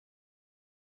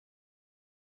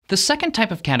The second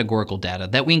type of categorical data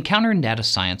that we encounter in data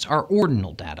science are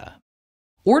ordinal data.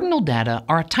 Ordinal data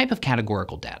are a type of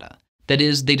categorical data. That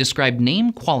is, they describe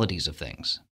name qualities of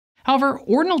things. However,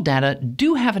 ordinal data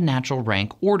do have a natural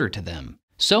rank order to them,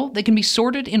 so they can be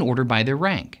sorted in order by their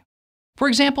rank. For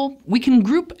example, we can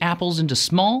group apples into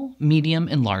small, medium,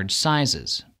 and large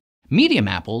sizes. Medium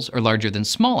apples are larger than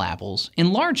small apples,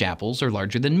 and large apples are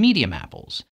larger than medium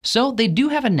apples, so they do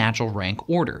have a natural rank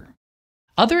order.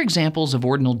 Other examples of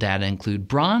ordinal data include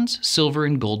bronze, silver,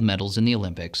 and gold medals in the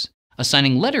Olympics,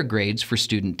 assigning letter grades for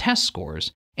student test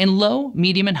scores, and low,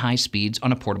 medium, and high speeds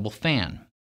on a portable fan.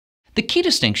 The key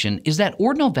distinction is that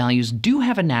ordinal values do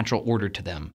have a natural order to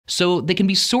them, so they can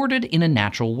be sorted in a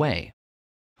natural way.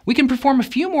 We can perform a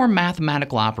few more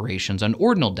mathematical operations on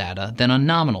ordinal data than on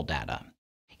nominal data.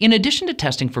 In addition to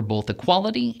testing for both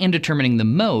equality and determining the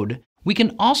mode, we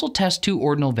can also test two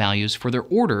ordinal values for their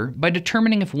order by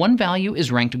determining if one value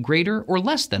is ranked greater or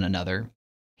less than another.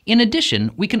 In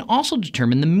addition, we can also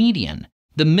determine the median,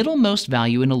 the middlemost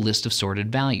value in a list of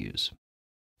sorted values.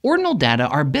 Ordinal data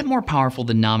are a bit more powerful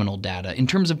than nominal data in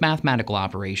terms of mathematical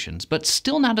operations, but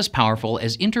still not as powerful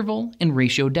as interval and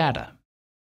ratio data.